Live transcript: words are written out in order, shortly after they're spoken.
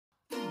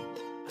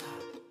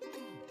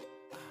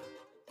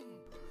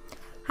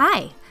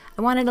Hi,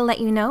 I wanted to let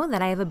you know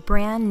that I have a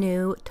brand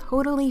new,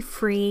 totally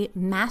free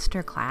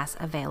masterclass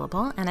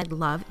available, and I'd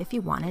love if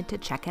you wanted to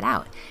check it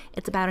out.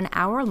 It's about an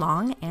hour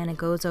long, and it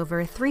goes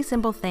over 3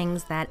 simple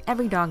things that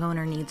every dog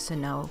owner needs to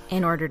know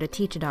in order to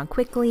teach a dog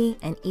quickly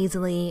and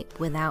easily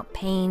without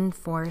pain,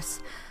 force,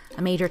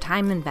 a major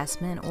time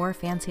investment, or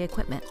fancy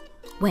equipment.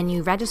 When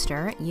you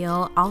register,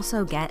 you'll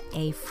also get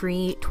a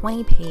free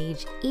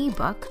 20-page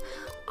ebook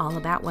all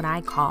about what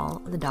I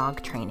call the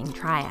dog training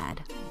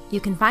triad. You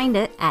can find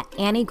it at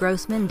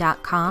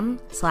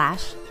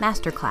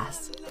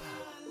anniegrossman.com/masterclass.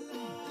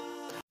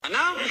 And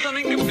now for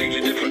something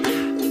completely different.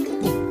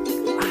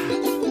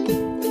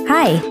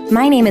 Hi,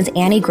 my name is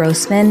Annie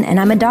Grossman, and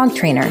I'm a dog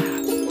trainer.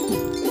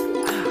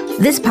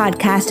 This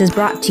podcast is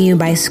brought to you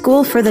by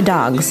School for the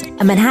Dogs,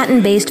 a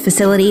Manhattan-based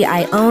facility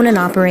I own and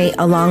operate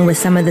along with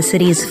some of the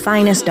city's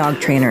finest dog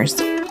trainers.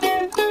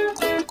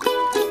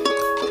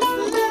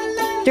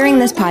 During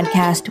this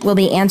podcast, we'll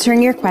be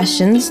answering your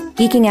questions,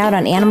 geeking out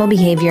on animal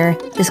behavior,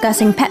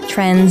 discussing pet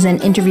trends, and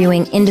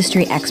interviewing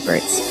industry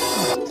experts.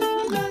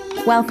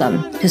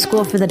 Welcome to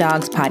School for the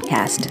Dogs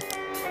podcast.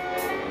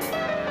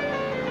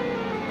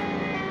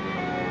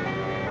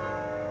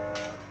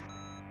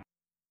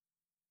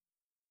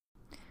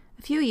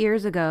 A few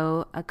years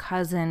ago, a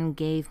cousin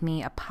gave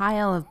me a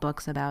pile of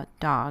books about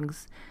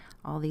dogs,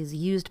 all these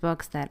used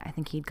books that I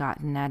think he'd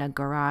gotten at a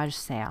garage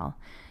sale.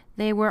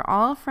 They were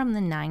all from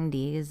the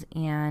 90s,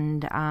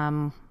 and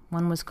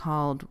one was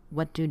called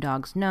What Do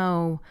Dogs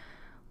Know?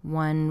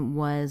 One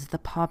was The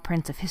Paw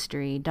Prints of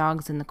History,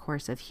 Dogs in the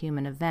Course of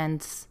Human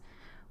Events.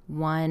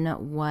 One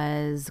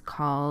was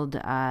called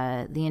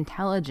The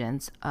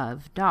Intelligence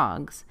of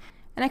Dogs.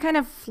 And I kind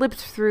of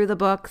flipped through the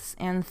books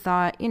and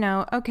thought,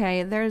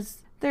 okay,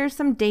 there's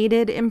some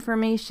dated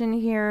information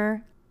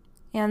here,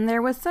 and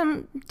there was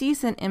some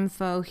decent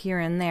info here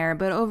and there,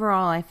 but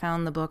overall I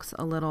found the books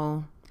a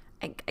little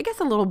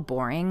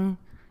boring,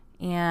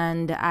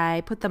 and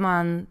I put them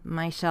on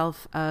my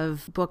shelf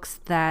of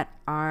books that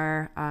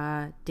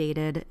are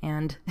dated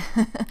and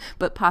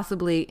but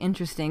possibly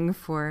interesting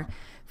for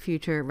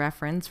future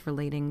reference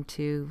relating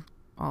to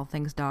all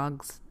things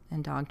dogs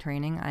and dog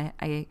training.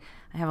 I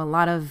have a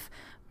lot of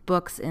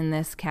books in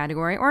this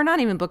category, or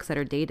not even books that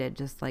are dated,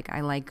 just like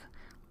I like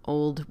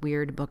old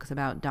weird books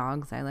about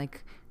dogs. I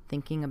like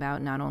thinking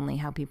about not only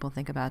how people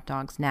think about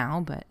dogs now,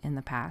 but in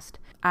the past.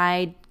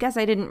 I guess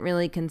I didn't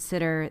really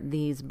consider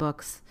these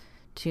books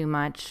too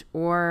much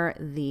or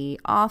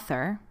the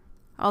author,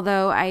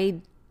 although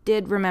I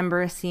did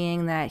remember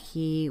seeing that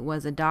he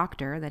was a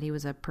doctor, that he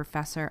was a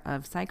professor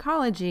of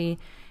psychology,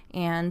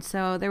 and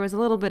so there was a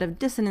little bit of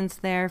dissonance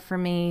there for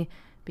me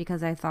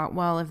because I thought,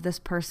 well, if this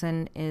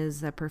person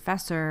is a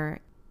professor,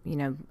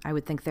 I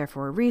would think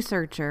therefore a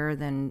researcher,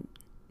 then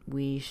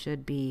we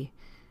should be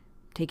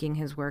taking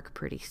his work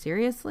pretty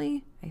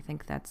seriously. I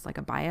think that's like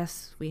a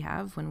bias we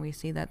have when we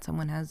see that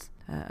someone has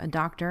a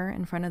doctor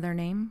in front of their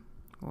name,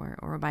 or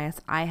a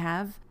bias I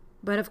have.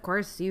 But of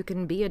course, you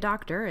can be a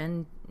doctor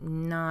and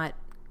not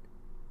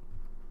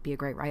be a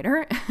great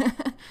writer.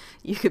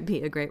 You could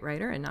be a great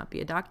writer and not be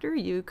a doctor.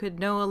 You could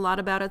know a lot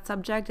about a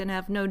subject and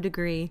have no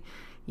degree.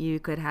 You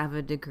could have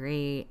a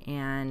degree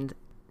and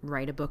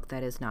write a book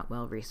that is not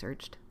well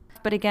researched.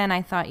 But again,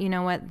 I thought,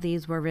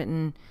 these were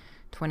written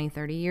 20,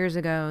 30 years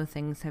ago.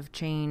 Things have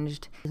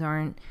changed. These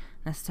aren't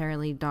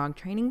necessarily dog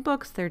training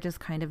books. They're just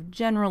kind of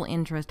general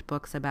interest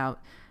books about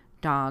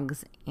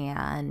dogs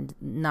and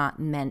not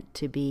meant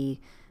to be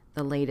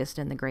the latest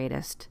and the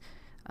greatest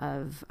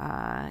of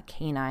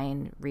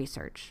canine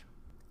research.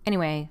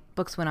 Anyway,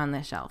 books went on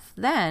the shelf.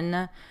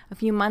 Then, a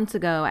few months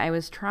ago, I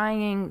was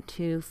trying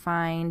to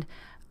find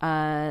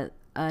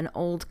an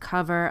old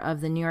cover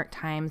of the New York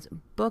Times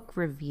book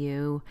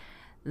review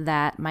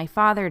that my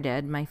father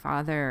did. My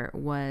father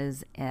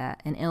was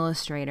an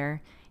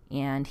illustrator,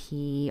 and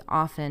he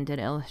often did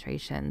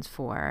illustrations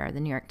for the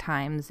New York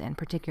Times, and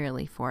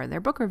particularly for their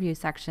book review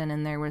section.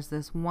 And there was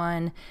this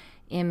one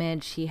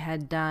image he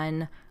had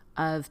done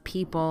of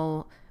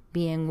people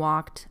being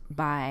walked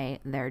by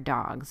their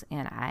dogs,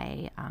 and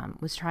I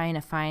was trying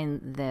to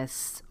find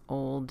this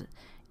old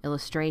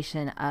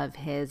illustration of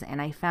his,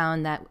 and I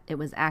found that it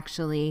was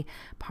actually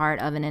part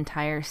of an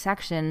entire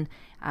section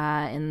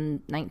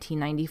in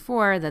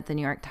 1994 that the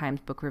New York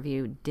Times Book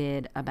Review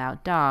did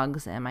about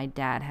dogs, and my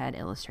dad had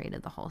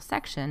illustrated the whole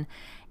section.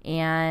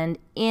 And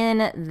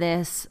in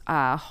this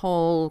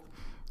whole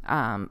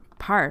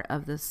part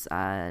of this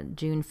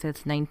June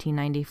 5th,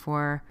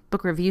 1994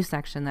 book review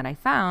section that I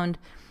found,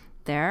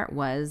 there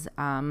was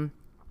a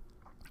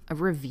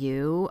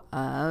review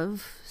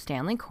of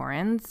Stanley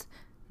Coren's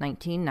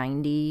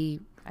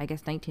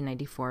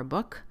 1994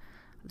 book,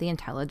 The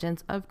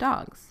Intelligence of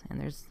Dogs.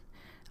 And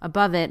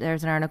above it,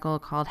 there's an article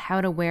called How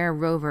to Wear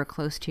Rover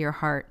Close to Your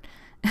Heart.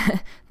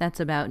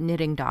 That's about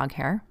knitting dog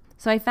hair.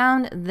 So I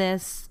found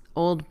this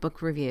old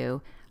book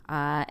review,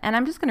 and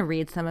I'm just going to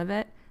read some of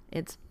it.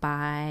 It's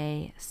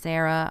by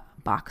Sarah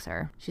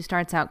Boxer. She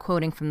starts out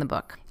quoting from the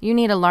book. You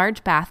need a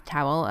large bath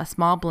towel, a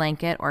small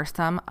blanket, or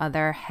some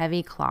other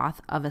heavy cloth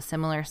of a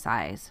similar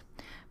size.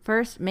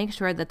 First, make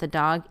sure that the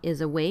dog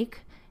is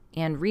awake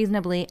and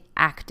reasonably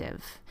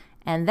active,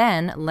 and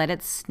then let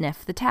it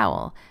sniff the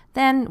towel.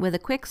 Then, with a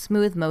quick,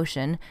 smooth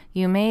motion,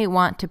 you may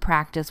want to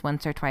practice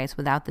once or twice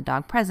without the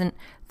dog present.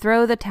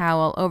 Throw the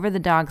towel over the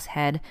dog's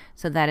head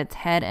so that its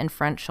head and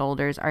front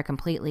shoulders are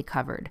completely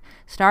covered.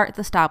 Start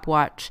the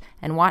stopwatch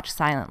and watch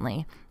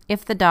silently.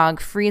 If the dog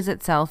frees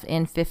itself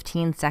in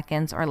 15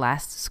 seconds or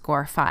less,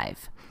 score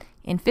 5.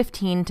 In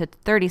 15 to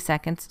 30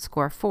 seconds,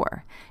 score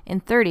 4.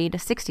 In 30 to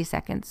 60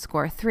 seconds,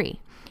 score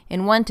 3.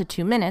 In 1 to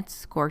 2 minutes,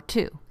 score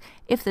 2.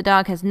 If the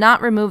dog has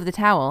not removed the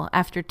towel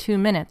after 2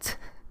 minutes,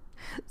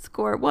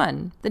 score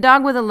 1. The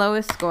dog with the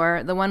lowest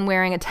score, the one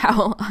wearing a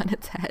towel on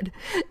its head,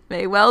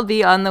 may well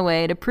be on the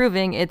way to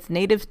proving its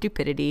native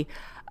stupidity,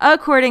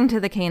 according to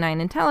the canine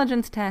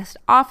intelligence test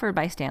offered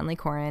by Stanley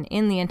Coren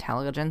in The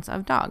Intelligence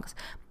of Dogs.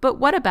 But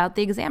what about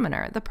the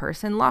examiner, the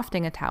person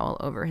lofting a towel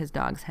over his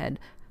dog's head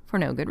for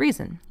no good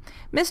reason?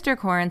 Mr.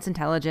 Coren's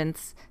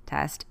intelligence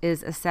test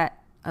is a set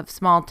of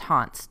small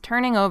taunts,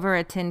 turning over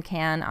a tin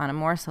can on a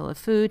morsel of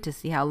food to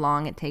see how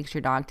long it takes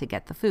your dog to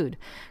get the food,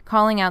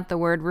 calling out the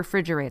word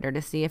refrigerator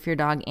to see if your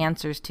dog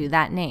answers to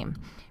that name,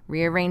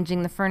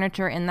 rearranging the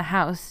furniture in the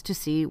house to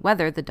see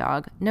whether the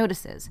dog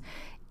notices.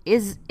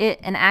 Is it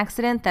an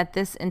accident that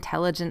this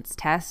intelligence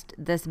test,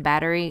 this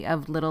battery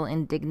of little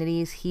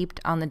indignities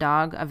heaped on the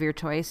dog of your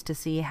choice to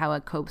see how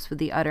it copes with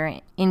the utter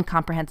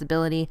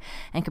incomprehensibility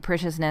and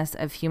capriciousness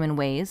of human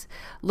ways,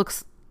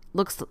 looks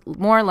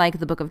more like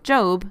the Book of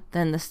Job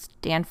than the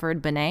Stanford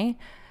Binet?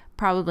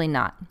 Probably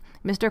not.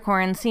 Mr.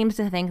 Coren seems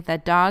to think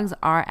that dogs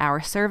are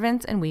our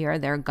servants and we are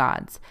their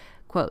gods.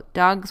 Quote,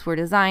 dogs were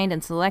designed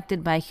and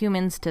selected by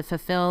humans to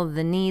fulfill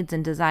the needs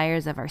and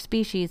desires of our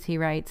species, he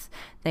writes.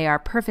 They are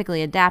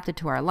perfectly adapted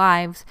to our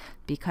lives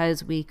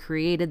because we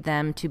created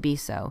them to be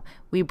so.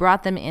 We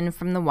brought them in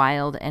from the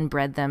wild and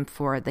bred them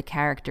for the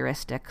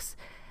characteristics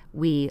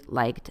we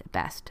liked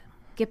best.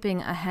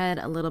 Skipping ahead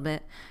a little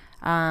bit,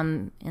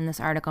 in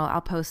this article,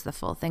 I'll post the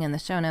full thing in the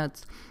show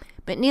notes.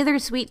 But neither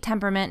sweet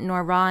temperament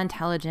nor raw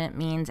intelligence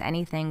means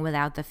anything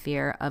without the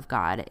fear of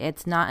God.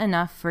 It's not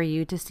enough for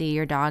you to see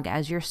your dog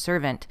as your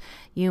servant.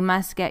 You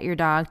must get your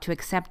dog to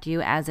accept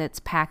you as its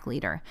pack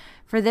leader.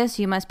 For this,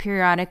 you must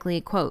periodically,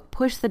 quote,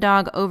 push the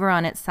dog over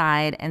on its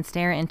side and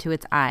stare into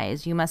its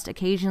eyes. You must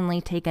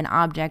occasionally take an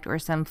object or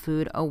some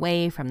food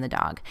away from the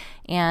dog.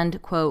 And,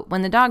 quote,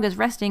 when the dog is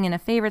resting in a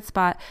favorite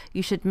spot,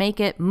 you should make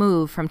it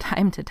move from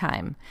time to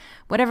time.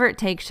 Whatever it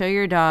takes, show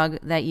your dog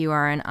that you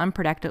are an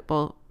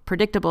unpredictable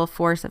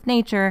force of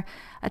nature,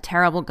 a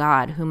terrible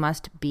God who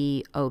must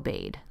be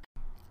obeyed.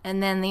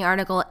 And then the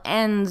article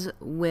ends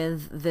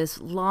with this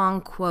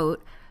long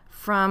quote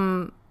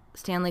from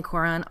Stanley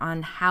Coren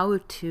on how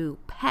to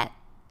pet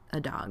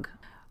a dog.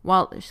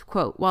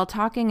 While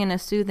talking in a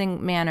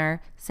soothing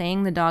manner,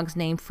 saying the dog's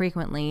name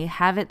frequently,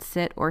 have it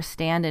sit or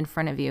stand in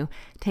front of you,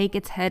 take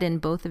its head in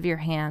both of your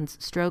hands,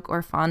 stroke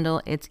or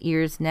fondle its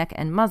ears, neck,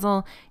 and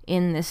muzzle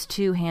in this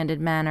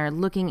two-handed manner,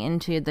 looking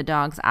into the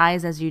dog's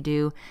eyes as you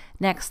do.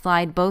 Next,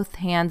 slide both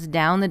hands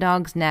down the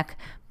dog's neck,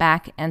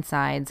 back, and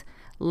sides.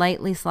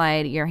 Lightly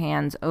slide your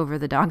hands over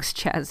the dog's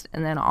chest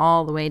and then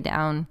all the way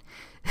down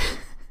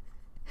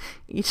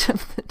each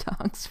of the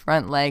dog's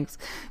front legs.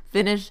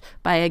 Finish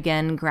by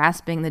again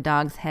grasping the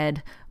dog's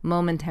head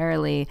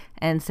momentarily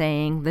and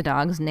saying the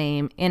dog's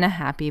name in a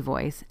happy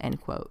voice, end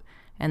quote.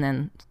 And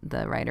then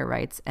the writer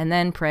writes, and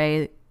then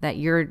pray that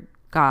your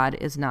God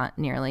is not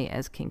nearly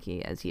as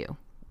kinky as you.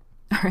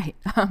 All right.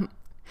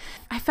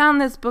 I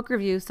found this book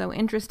review so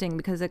interesting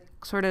because it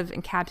sort of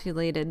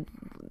encapsulated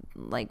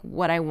like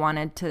what I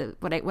wanted to,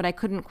 what I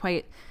couldn't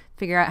quite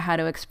figure out how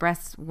to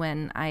express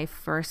when I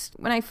first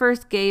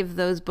gave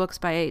those books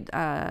by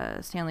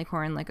Stanley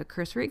Coren like a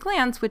cursory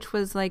glance, which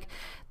was like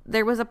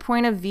there was a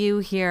point of view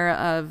here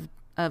of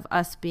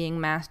us being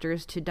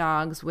masters to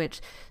dogs, which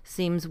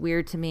seems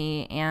weird to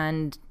me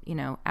and, you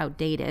know,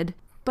 outdated,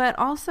 but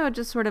also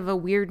just sort of a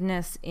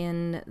weirdness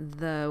in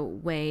the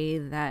way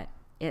that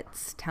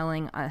it's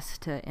telling us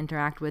to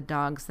interact with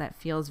dogs that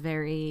feels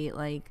very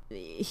like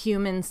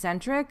human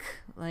centric,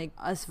 like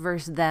us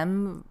versus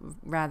them,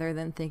 rather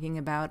than thinking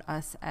about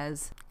us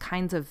as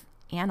kinds of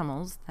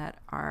animals that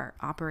are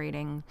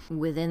operating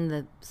within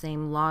the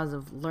same laws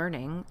of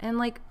learning. And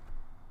like,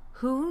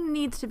 who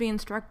needs to be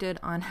instructed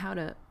on how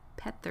to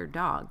pet their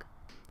dog?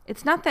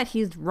 It's not that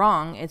he's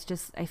wrong. It's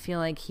just, I feel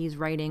like he's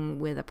writing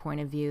with a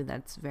point of view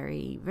that's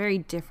very, very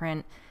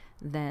different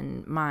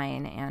than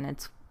mine. And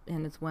it's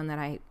one that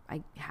I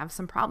have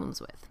some problems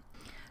with.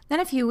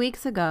 Then a few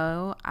weeks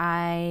ago,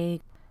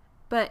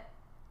 but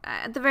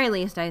at the very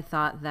least, I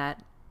thought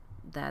that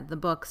the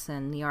books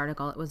and the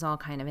article, it was all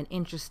kind of an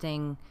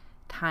interesting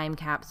time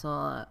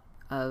capsule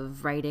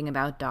of writing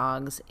about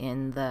dogs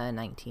in the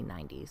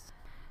 1990s.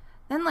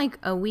 Then like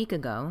a week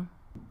ago,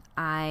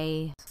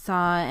 I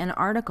saw an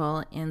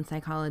article in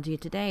Psychology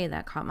Today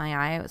that caught my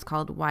eye. It was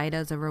called "Why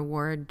Does a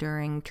Reward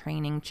During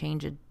Training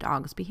Change a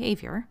Dog's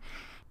Behavior?"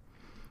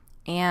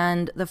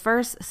 And the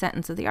first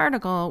sentence of the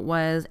article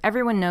was,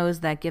 everyone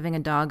knows that giving a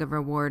dog a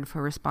reward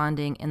for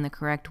responding in the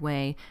correct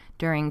way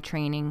during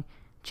training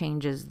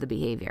changes the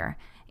behavior.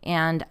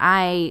 And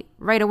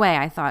right away,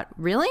 I thought,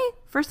 really?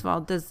 First of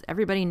all, does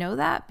everybody know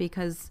that?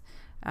 Because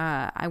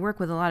I work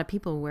with a lot of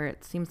people where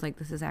it seems like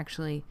this is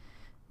actually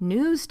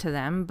news to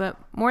them. But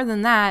more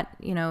than that,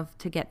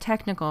 to get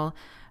technical,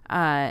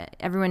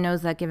 everyone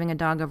knows that giving a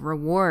dog a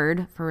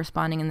reward for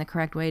responding in the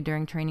correct way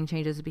during training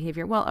changes the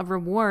behavior. Well, a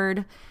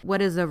reward,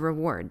 what is a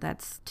reward?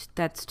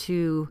 That's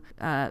too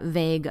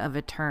vague of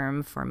a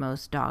term for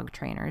most dog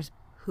trainers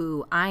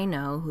who I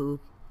know who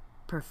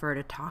prefer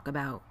to talk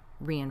about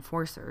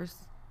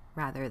reinforcers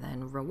rather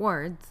than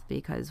rewards,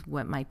 because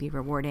what might be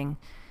rewarding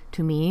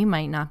to me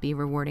might not be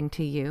rewarding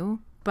to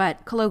you.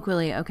 But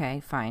colloquially,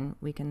 okay, fine,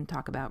 we can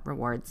talk about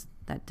rewards.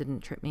 That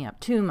didn't trip me up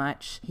too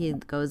much. He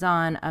goes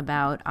on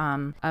about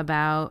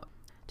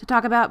to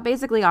talk about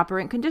basically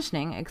operant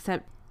conditioning,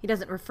 except he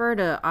doesn't refer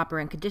to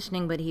operant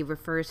conditioning, but he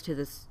refers to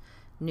this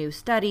new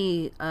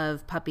study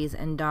of puppies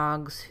and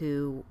dogs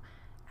who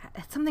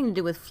had something to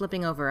do with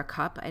flipping over a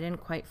cup. I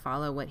didn't quite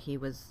follow what he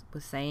was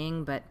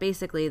saying, but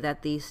basically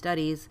that these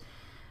studies,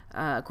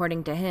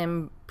 according to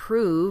him,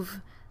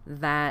 prove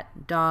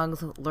that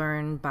dogs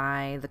learn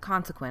by the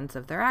consequence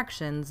of their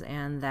actions,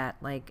 and that,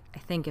 I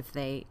think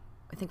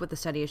what the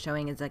study is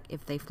showing is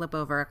if they flip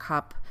over a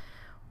cup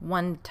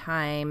one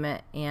time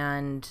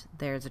and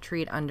there's a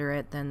treat under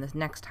it, then the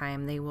next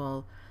time they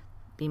will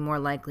be more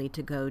likely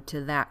to go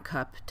to that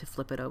cup to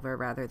flip it over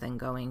rather than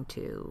going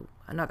to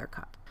another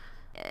cup.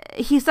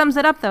 He sums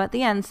it up, though, at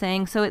the end,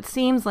 saying, so it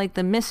seems like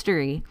the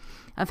mystery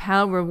of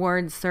how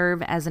rewards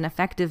serve as an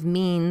effective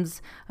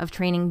means of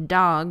training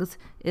dogs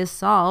is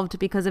solved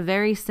because a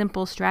very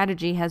simple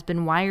strategy has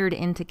been wired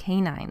into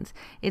canines.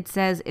 It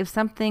says, if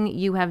something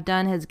you have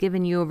done has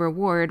given you a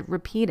reward,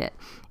 repeat it.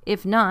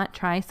 If not,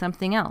 try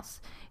something else.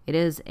 It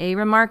is a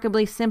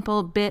remarkably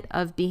simple bit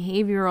of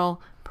behavioral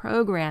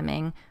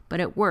programming,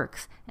 but it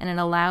works, and it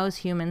allows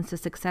humans to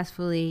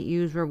successfully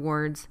use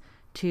rewards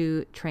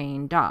to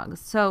train dogs.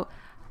 So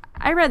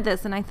I read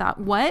this and I thought,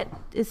 what?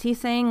 Is he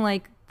saying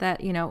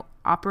that,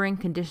 operant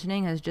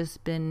conditioning has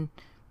just been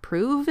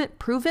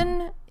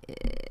proven?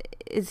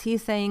 Is he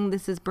saying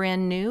this is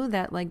brand new,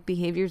 that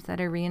behaviors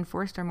that are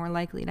reinforced are more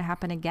likely to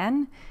happen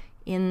again?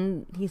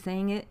 He's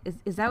saying it,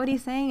 is that what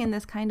he's saying in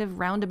this kind of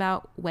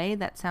roundabout way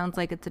that sounds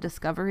like it's a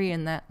discovery,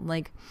 and that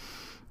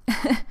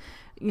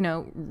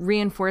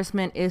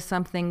reinforcement is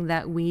something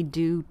that we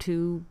do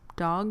to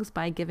dogs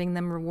by giving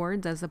them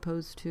rewards, as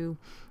opposed to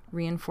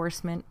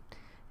reinforcement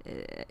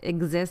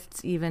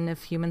exists even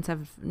if humans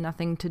have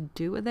nothing to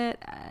do with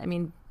it? I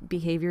mean,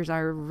 behaviors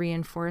are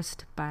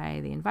reinforced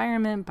by the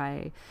environment,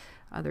 by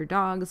other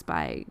dogs,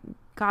 by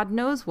God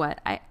knows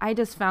what. I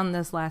just found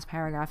this last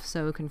paragraph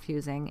so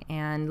confusing,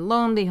 and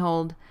lo and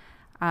behold,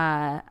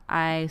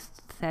 I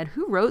said,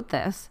 who wrote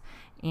this?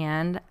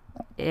 And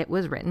it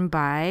was written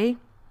by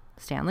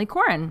Stanley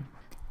Coren.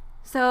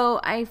 So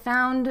I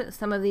found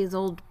some of these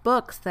old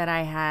books that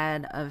I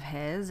had of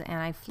his, and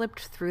I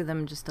flipped through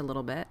them just a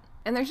little bit.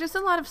 And there's just a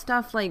lot of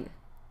stuff like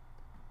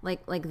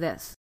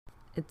this.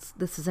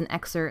 This is an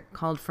excerpt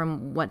called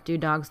From What Do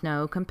Dogs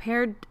Know?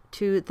 Compared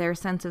to their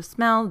sense of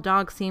smell,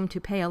 dogs seem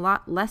to pay a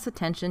lot less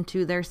attention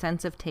to their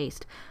sense of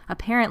taste.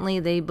 Apparently,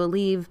 they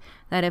believe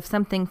that if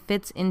something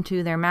fits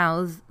into their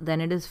mouths, then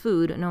it is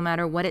food, no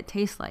matter what it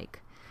tastes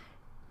like.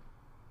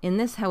 In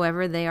this,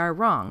 however, they are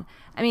wrong.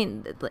 I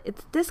mean,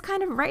 it's this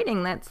kind of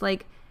writing that's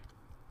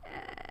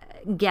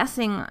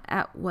guessing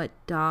at what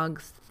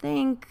dogs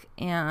think,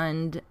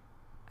 and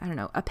I don't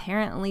know,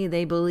 apparently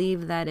they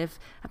believe that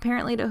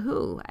apparently to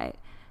who?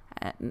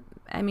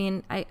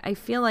 I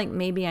feel like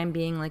maybe I'm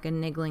being a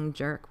niggling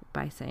jerk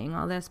by saying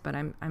all this, but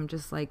I'm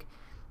just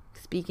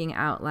speaking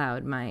out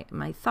loud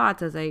my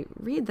thoughts as I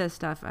read this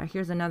stuff.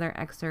 Here's another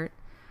excerpt.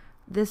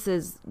 This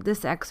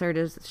excerpt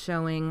is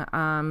showing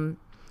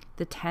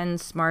the 10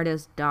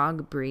 smartest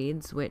dog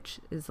breeds, which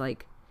is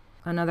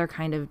another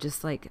kind of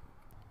just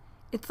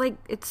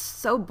it's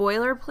so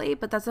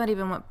boilerplate, but that's not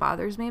even what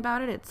bothers me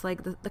about it. It's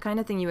the kind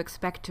of thing you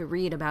expect to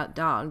read about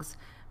dogs,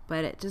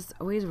 but it just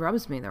always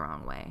rubs me the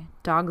wrong way.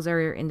 Dogs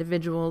are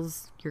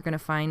individuals. You're going to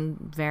find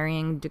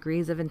varying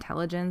degrees of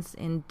intelligence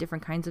in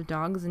different kinds of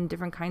dogs, and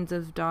different kinds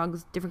of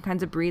dogs, different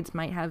kinds of breeds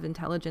might have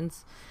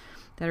intelligence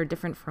that are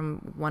different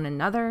from one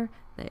another.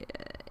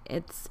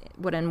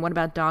 What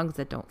about dogs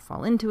that don't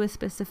fall into a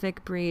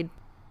specific breed?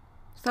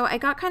 So I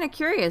got kind of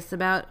curious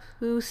about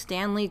who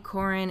Stanley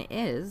Coren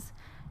is.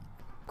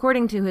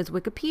 According to his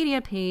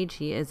Wikipedia page,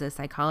 he is a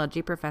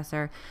psychology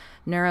professor,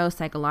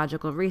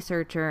 neuropsychological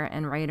researcher,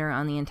 and writer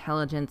on the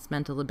intelligence,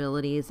 mental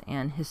abilities,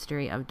 and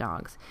history of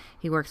dogs.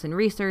 He works in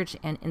research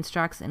and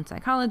instructs in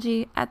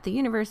psychology at the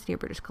University of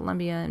British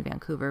Columbia in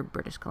Vancouver,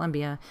 British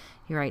Columbia.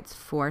 He writes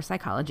for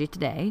Psychology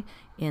Today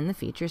in the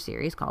feature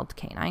series called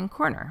Canine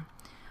Corner.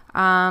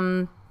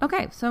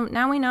 Okay, so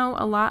now we know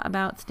a lot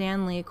about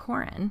Stanley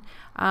Coren,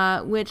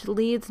 which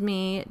leads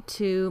me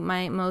to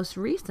my most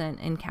recent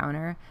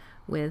encounter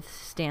with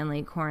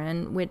Stanley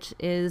Coren, which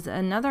is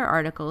another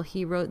article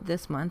he wrote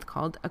this month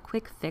called A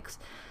Quick Fix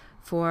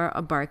for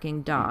a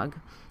Barking Dog.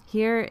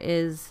 Here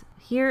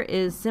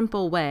is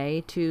simple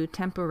way to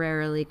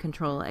temporarily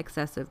control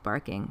excessive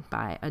barking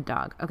by a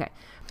dog. Okay.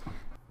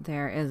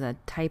 There is a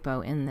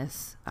typo in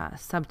this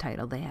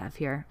subtitle they have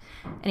here.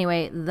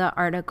 Anyway, the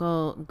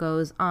article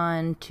goes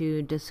on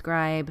to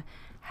describe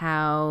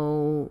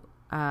how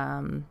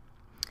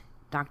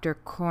Dr.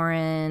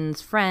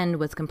 Coren's friend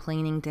was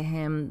complaining to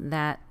him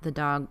that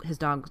his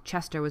dog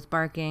Chester was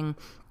barking,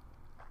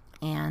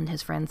 and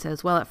his friend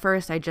says, well, at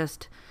first I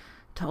just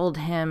told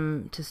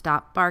him to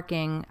stop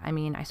barking. I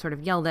mean, I sort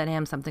of yelled at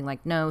him, something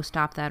like, no,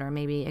 stop that, or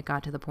maybe it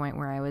got to the point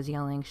where I was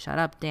yelling, shut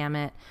up, damn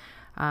it.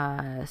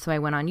 So I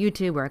went on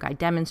YouTube where a guy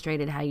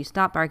demonstrated how you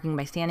stop barking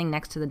by standing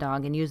next to the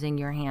dog and using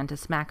your hand to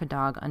smack a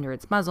dog under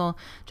its muzzle,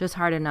 just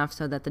hard enough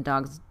so that the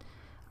dog's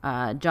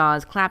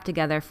jaws clapped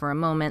together for a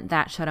moment.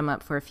 That shut him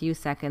up for a few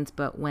seconds,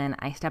 but when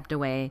I stepped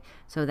away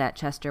so that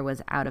Chester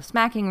was out of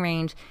smacking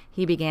range,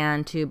 he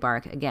began to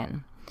bark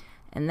again.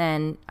 And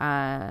then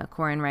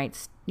Coren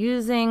writes,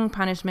 using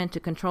punishment to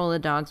control a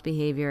dog's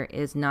behavior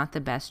is not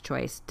the best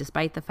choice,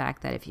 despite the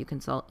fact that if you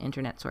consult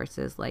internet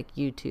sources like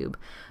YouTube,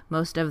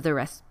 most of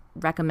the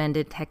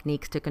recommended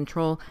techniques to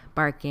control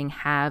barking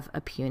have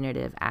a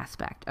punitive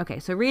aspect. Okay,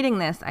 so reading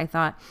this, I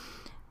thought,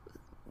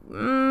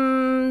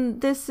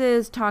 this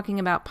is talking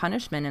about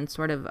punishment in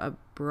sort of a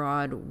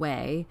broad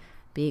way,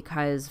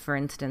 because, for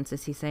instance,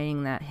 is he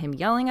saying that him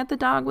yelling at the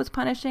dog was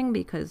punishing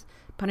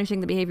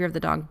the behavior of the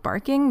dog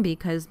barking,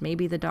 because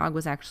maybe the dog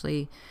was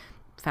actually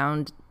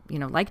found,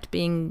 liked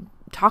being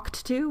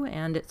talked to,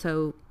 and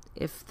so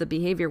if the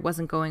behavior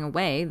wasn't going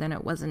away, then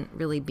it wasn't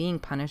really being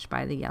punished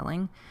by the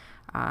yelling.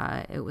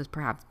 It was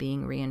perhaps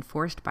being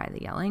reinforced by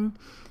the yelling.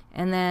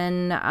 And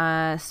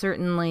then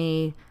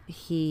certainly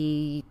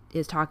he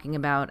is talking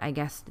about, I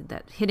guess,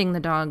 that hitting the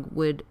dog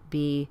would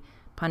be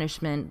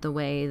punishment the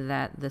way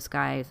that this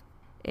guy,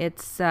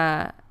 it's,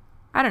 I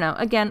don't know,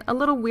 again, a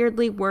little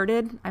weirdly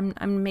worded.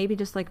 I'm maybe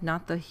just like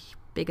not the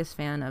biggest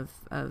fan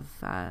of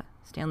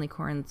Stanley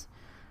Coren's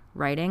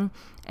writing.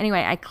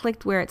 Anyway, I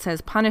clicked where it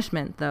says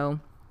punishment, though.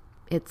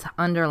 It's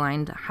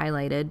underlined,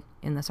 highlighted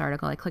in this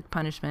article. I clicked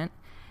punishment,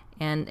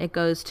 and it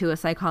goes to a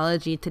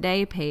Psychology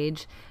Today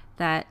page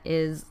that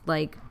is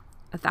like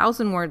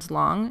 1,000 words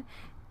long.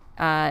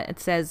 It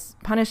says,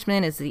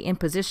 punishment is the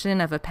imposition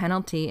of a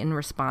penalty in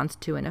response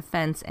to an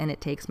offense, and it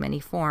takes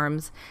many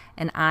forms.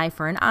 An eye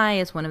for an eye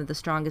is one of the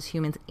strongest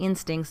human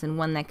instincts, and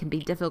one that can be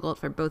difficult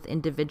for both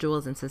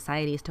individuals and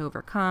societies to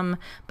overcome.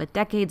 But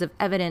decades of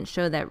evidence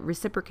show that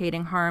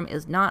reciprocating harm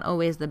is not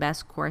always the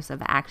best course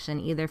of action,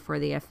 either for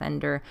the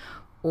offender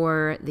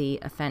or the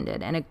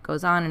offended. And it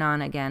goes on and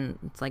on. Again,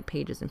 it's like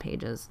pages and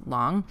pages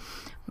long.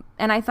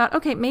 And I thought,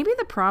 okay, maybe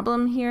the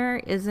problem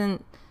here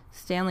isn't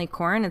Stanley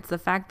Coren, it's the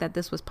fact that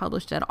this was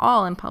published at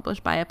all, and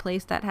published by a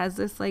place that has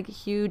this like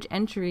huge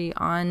entry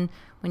on,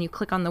 when you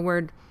click on the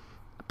word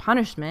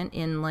punishment,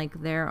 in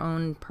like their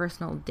own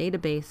personal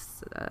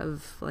database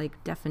of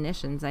like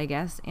definitions, I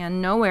guess,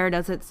 and nowhere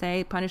does it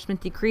say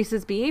punishment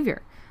decreases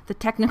behavior, the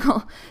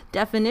technical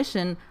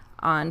definition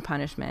on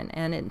punishment.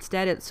 And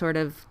instead it's sort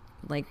of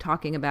like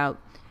talking about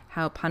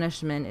how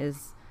punishment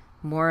is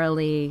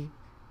morally,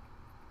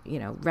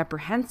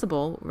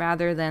 reprehensible,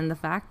 rather than the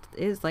fact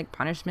is like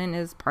punishment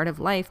is part of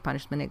life.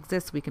 Punishment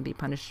exists. We can be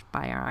punished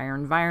by our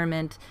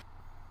environment.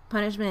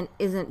 Punishment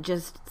isn't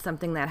just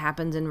something that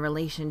happens in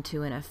relation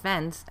to an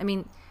offense. I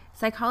mean,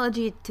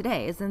 Psychology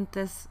Today, isn't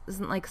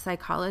like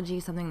psychology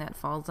something that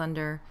falls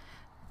under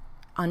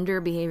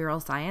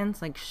behavioral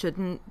science? Like,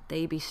 shouldn't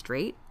they be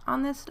straight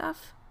on this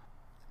stuff?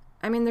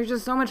 I mean, there's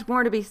just so much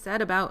more to be said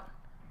about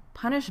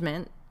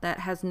punishment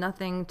that has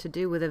nothing to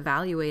do with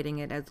evaluating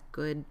it as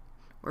good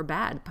or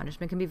bad.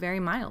 Punishment can be very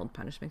mild.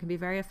 Punishment can be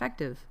very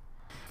effective.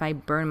 If I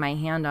burn my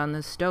hand on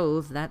the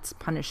stove, that's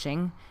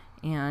punishing,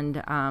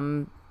 and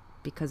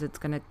because it's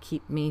going to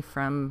keep me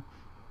from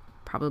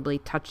probably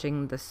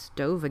touching the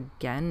stove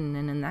again,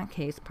 and in that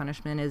case,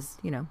 punishment is,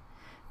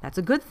 that's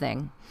a good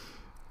thing.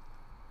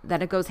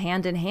 That it goes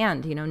hand in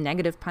hand.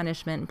 Negative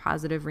punishment and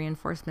positive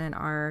reinforcement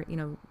are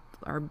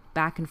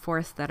back and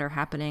forth, that are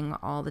happening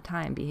all the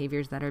time.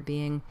 Behaviors that are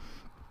being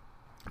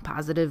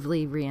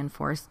positively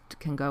reinforced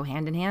can go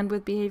hand in hand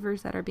with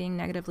behaviors that are being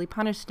negatively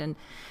punished. And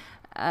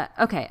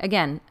okay,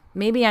 again,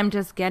 maybe I'm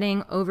just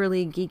getting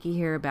overly geeky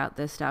here about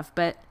this stuff,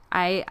 but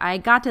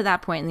I got to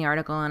that point in the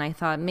article and I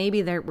thought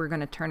maybe we're going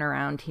to turn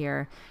around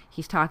here.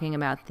 He's talking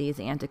about these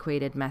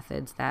antiquated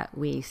methods that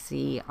we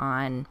see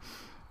on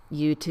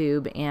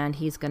YouTube, and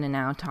he's going to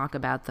now talk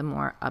about the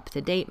more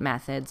up-to-date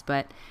methods,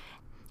 but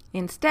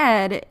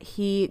instead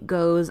he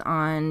goes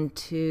on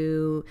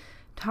to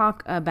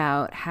talk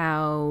about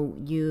how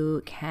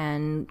you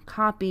can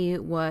copy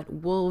what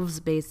wolves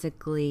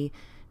basically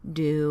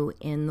do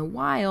in the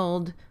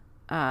wild,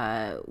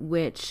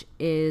 which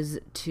is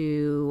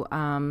to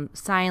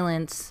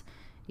silence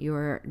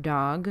your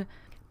dog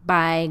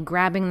by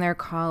grabbing their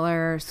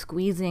collar,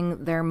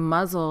 squeezing their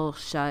muzzle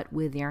shut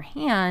with your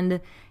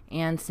hand,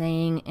 and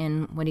saying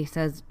in what he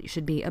says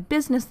should be a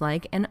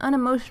businesslike and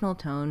unemotional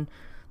tone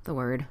the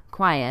word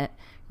quiet,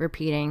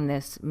 repeating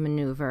this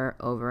maneuver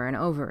over and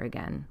over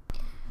again.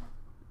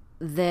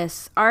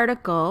 this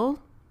article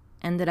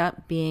ended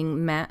up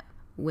being met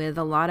with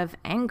a lot of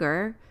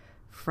anger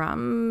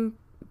from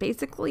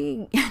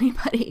basically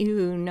anybody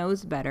who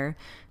knows better.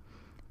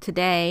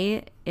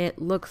 Today,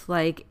 it looks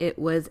like it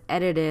was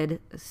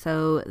edited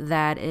so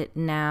that it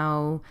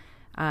now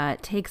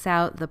takes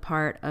out the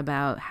part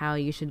about how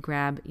you should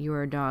grab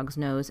your dog's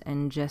nose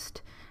and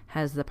just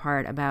has the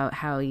part about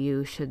how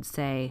you should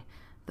say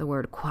the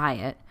word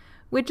quiet,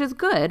 which is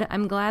good.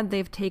 I'm glad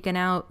they've taken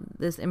out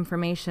this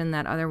information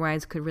that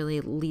otherwise could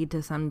really lead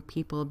to some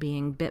people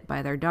being bit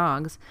by their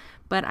dogs.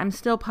 But I'm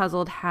still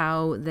puzzled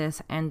how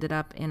this ended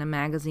up in a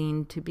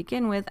magazine to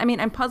begin with. I mean,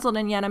 I'm puzzled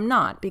and yet I'm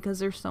not, because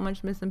there's so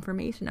much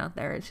misinformation out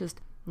there. It's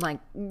just like,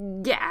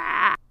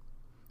 yeah.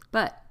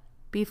 But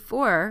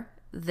before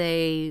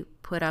they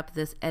put up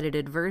this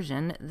edited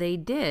version, they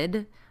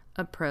did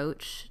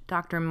approach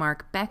Dr.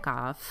 Marc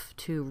Bekoff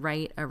to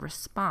write a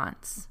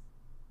response,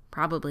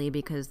 probably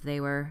because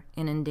they were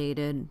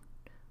inundated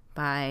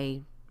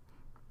by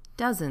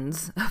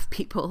dozens of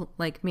people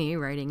like me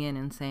writing in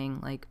and saying,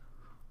 like,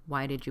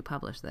 why did you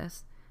publish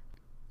this?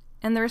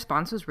 And the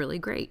response was really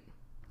great.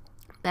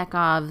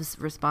 Bekoff's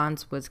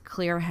response was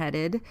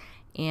clear-headed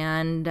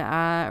and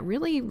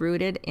really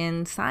rooted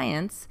in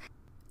science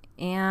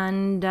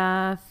and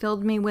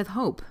filled me with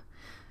hope.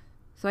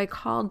 So I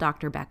called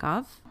Dr.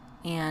 Bekoff,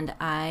 and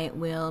I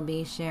will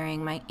be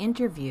sharing my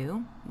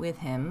interview with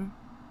him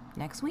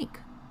next week.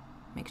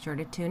 Make sure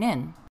to tune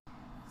in.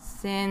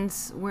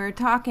 Since we're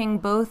talking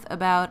both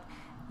about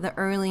the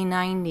early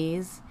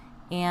 90s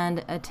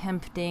and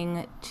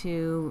attempting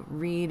to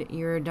read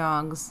your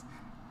dog's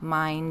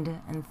mind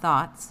and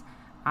thoughts,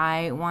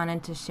 I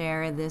wanted to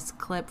share this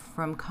clip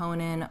from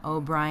Conan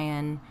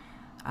O'Brien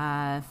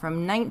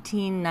from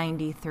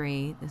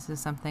 1993. This is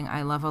something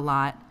I love a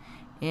lot.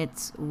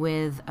 It's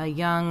with a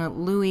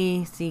young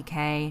Louis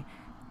C.K.,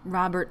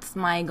 Robert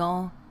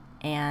Smigel,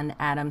 and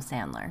Adam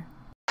Sandler.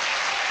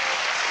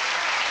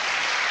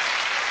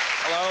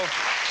 Hello.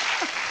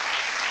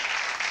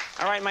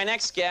 All right, my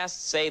next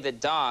guests say that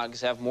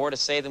dogs have more to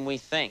say than we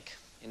think.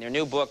 In their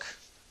new book,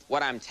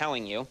 What I'm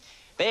Telling You,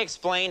 they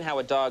explain how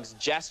a dog's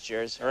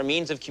gestures are a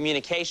means of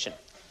communication.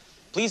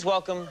 Please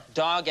welcome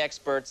dog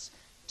experts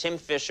Tim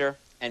Fisher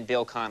and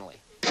Bill Connolly.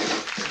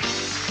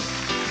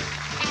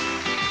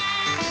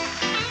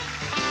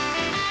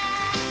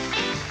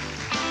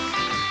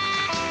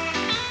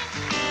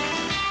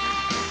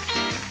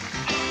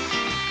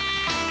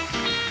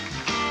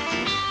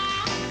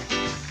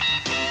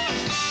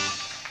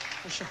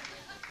 Sure.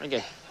 Very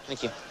good.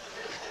 Thank you.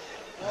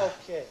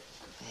 Okay.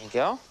 There you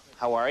go.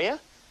 How are you?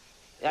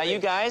 Yeah, you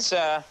guys,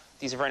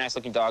 these are very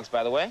nice-looking dogs,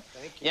 by the way.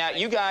 Thank you. Yeah,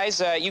 you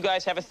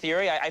guys have a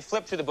theory. I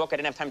flipped through the book. I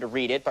didn't have time to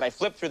read it, but I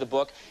flipped through the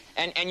book.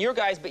 And you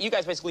guys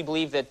basically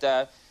believe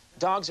that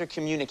dogs are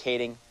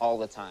communicating all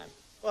the time.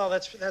 Well,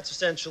 that's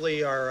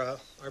essentially our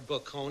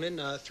book, Conan.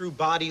 Through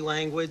body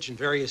language and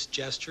various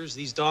gestures,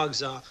 these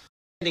dogs are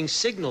sending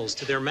signals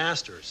to their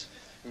masters.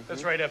 Mm-hmm.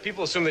 That's right.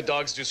 People assume that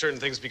dogs do certain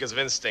things because of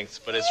instinct,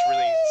 but it's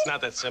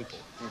not that simple.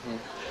 Mm-hmm.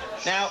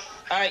 Now,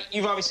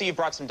 you've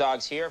brought some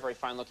dogs here, very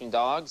fine-looking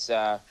dogs.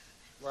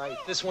 Right.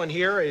 This one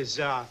here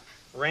is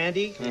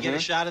Randy. Can we get a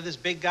shot of this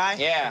big guy?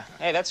 Yeah.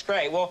 Hey, that's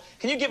great. Well,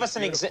 can you give us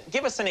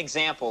an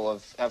example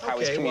of how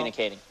he's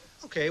communicating?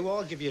 Well,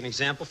 I'll give you an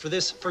example.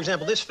 For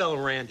example, this fellow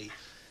Randy,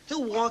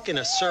 he'll walk in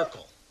a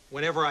circle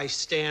whenever I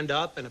stand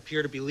up and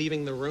appear to be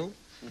leaving the room.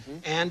 Mm-hmm.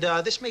 And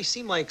this may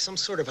seem like some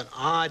sort of an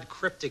odd,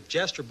 cryptic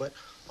gesture, but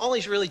all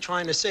he's really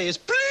trying to say is,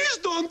 please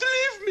don't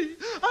leave me.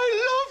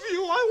 I love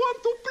you. I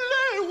want to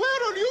play.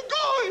 Where are you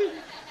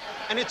going?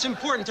 And it's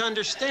important to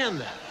understand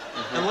that.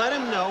 Mm-hmm. And let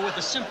him know with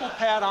a simple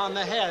pat on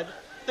the head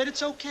that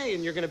it's okay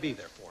and you're going to be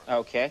there for him.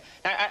 Okay.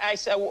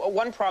 Now,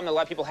 one problem that a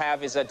lot of people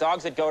have is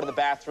dogs that go to the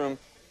bathroom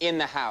in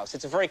the house.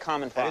 It's a very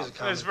common problem.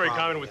 It's very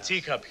common with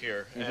Teacup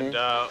here. Mm-hmm.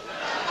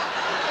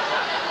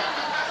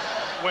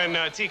 And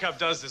when Teacup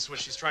does this, what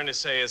she's trying to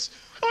say is,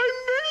 I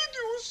made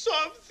you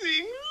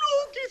something.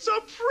 Look, it's a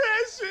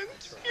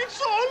present. Right.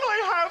 It's all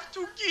I have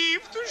to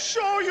give to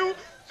show you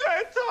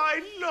that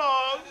I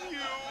love you.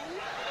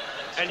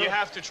 And you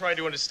have to try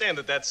to understand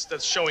that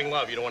that's showing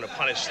love. You don't want to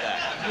punish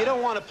that. You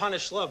don't want to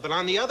punish love. But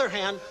on the other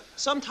hand,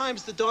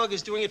 sometimes the dog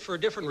is doing it for a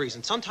different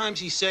reason. Sometimes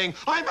he's saying,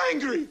 I'm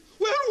angry.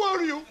 Where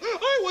were you?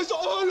 I was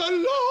all alone,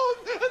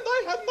 and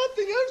I had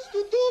nothing else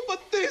to do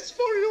but this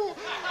for you.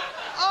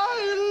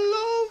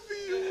 I love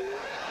you.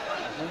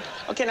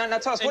 Mm-hmm. Okay, now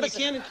tell us, what is...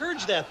 And you can't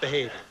encourage that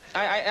behavior.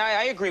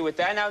 I agree with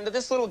that. Now,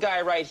 this little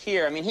guy right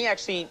here, I mean, he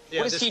actually,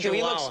 what does he do?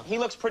 He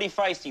looks pretty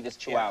feisty, this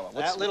Chihuahua.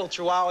 Yeah, that little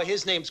Chihuahua,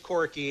 his name's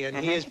Corky, and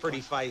he is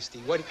pretty feisty.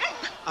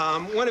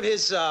 One of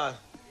his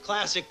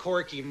classic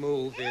Corky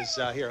move is,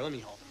 here, let me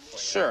hold it for you.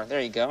 Sure,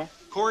 there you go.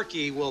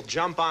 Corky will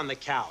jump on the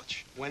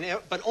couch,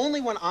 but only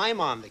when I'm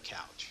on the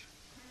couch.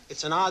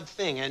 It's an odd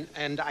thing,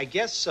 and I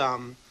guess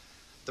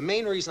the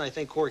main reason I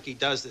think Corky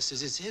does this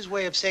is it's his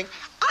way of saying,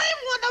 I'm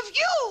one of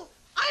you!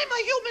 I'm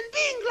a human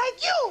being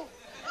like you!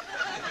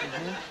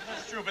 Mm-hmm.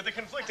 It's true, but the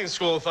conflicting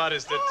school of thought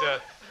is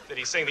that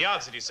he's saying the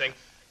opposite. He's saying,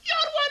 you're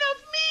one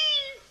of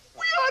me!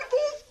 We are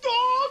both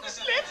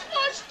dogs! Let's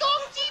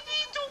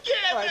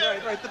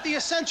Right. But the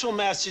essential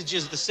message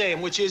is the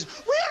same, which is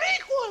we're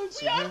equals.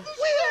 We are the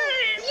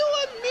same. You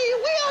and me,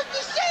 we are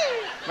the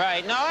same.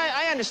 Right. No,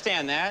 I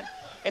understand that.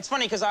 It's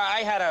funny because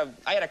I had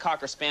a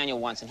Cocker Spaniel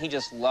once, and he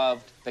just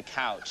loved the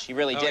couch. He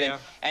really did. Yeah.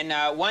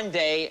 And one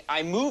day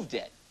I moved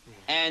it,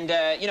 and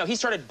he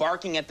started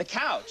barking at the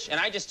couch, and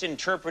I just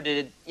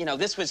interpreted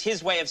this was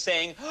his way of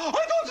saying, I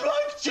don't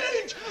like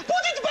change. Put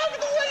it back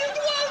the way it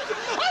was.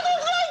 I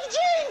don't like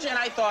change. And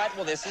I thought,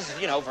 well, this is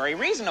very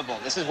reasonable.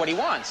 This is what he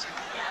wants.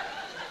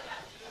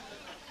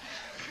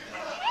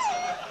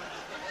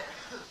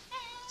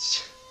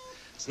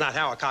 It's not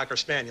how a Cocker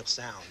Spaniel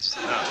sounds.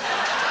 Wait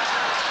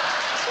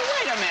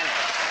a minute.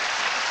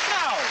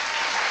 No.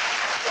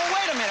 Well,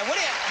 wait a minute.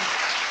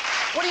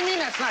 What do you mean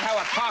that's not how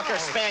a Cocker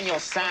Spaniel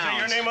sounds? Is that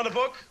your name on the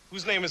book?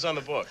 Whose name is on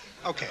the book?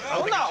 Okay.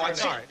 Oh, no,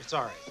 It's all right. It's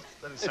all right.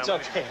 It's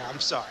okay. I'm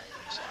sorry.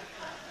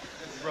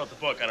 Who wrote the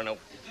book? I don't know.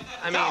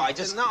 I mean,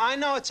 No, I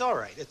know it's all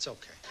right. It's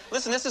okay.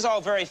 Listen, this is all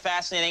very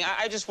fascinating.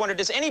 I just wondered,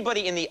 does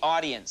anybody in the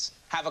audience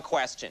have a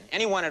question?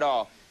 Anyone at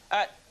all?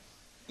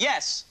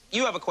 Yes,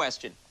 you have a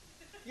question.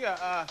 Yeah,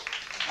 I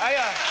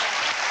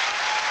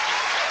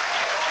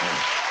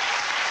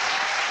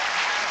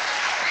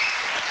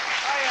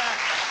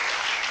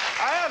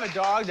have a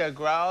dog that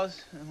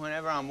growls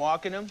whenever I'm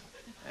walking him,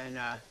 and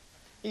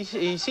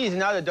he sees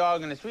another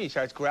dog in the street, he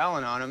starts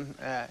growling on him.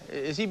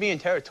 Is he being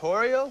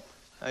territorial?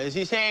 Is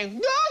he saying,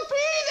 "Don't be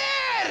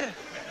there!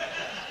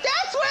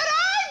 That's where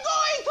I'm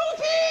going to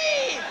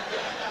be!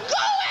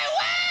 Go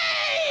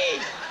away!"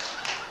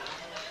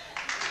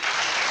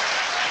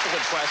 That's a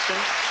good question.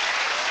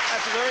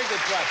 That's a very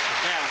good question.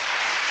 Yeah.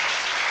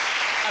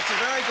 That's a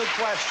very good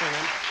question.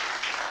 And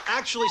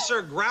actually,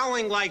 sir,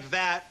 growling like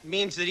that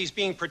means that he's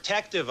being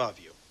protective of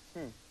you.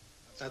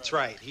 That's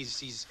right.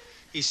 He's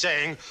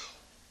saying,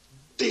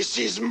 "This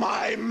is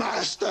my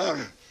master.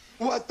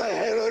 What the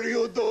hell are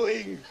you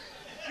doing?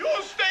 You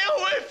stay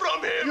away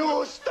from him!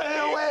 You stay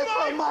away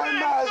from my friend,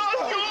 master.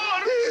 not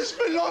yours. This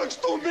belongs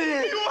to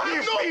me. You have He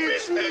no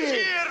feeds business me.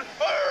 here!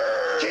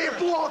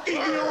 Keep walking,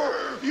 you.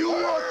 You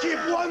keep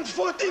one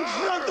foot in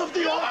front of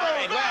the other. All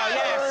right, well,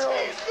 yes.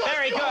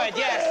 Very good,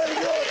 yes.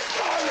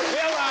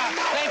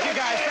 Thank you,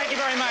 guys. Thank you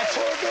very much.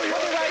 We'll be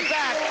right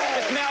back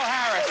with Mel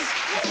Harris.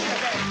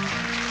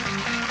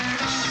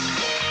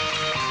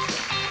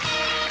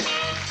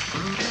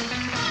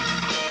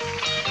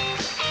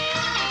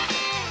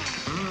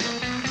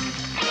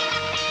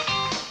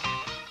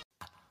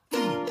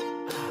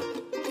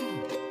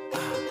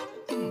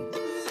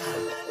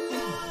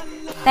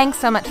 Thanks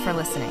so much for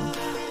listening.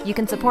 You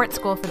can support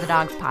School for the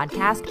Dogs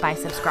podcast by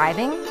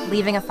subscribing,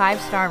 leaving a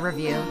 5-star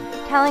review,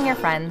 telling your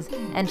friends,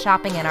 and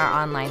shopping in our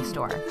online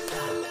store.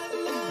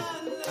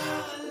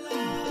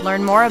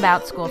 Learn more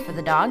about School for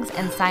the Dogs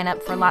and sign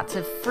up for lots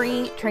of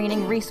free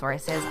training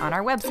resources on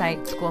our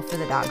website,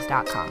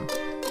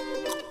 schoolforthedogs.com.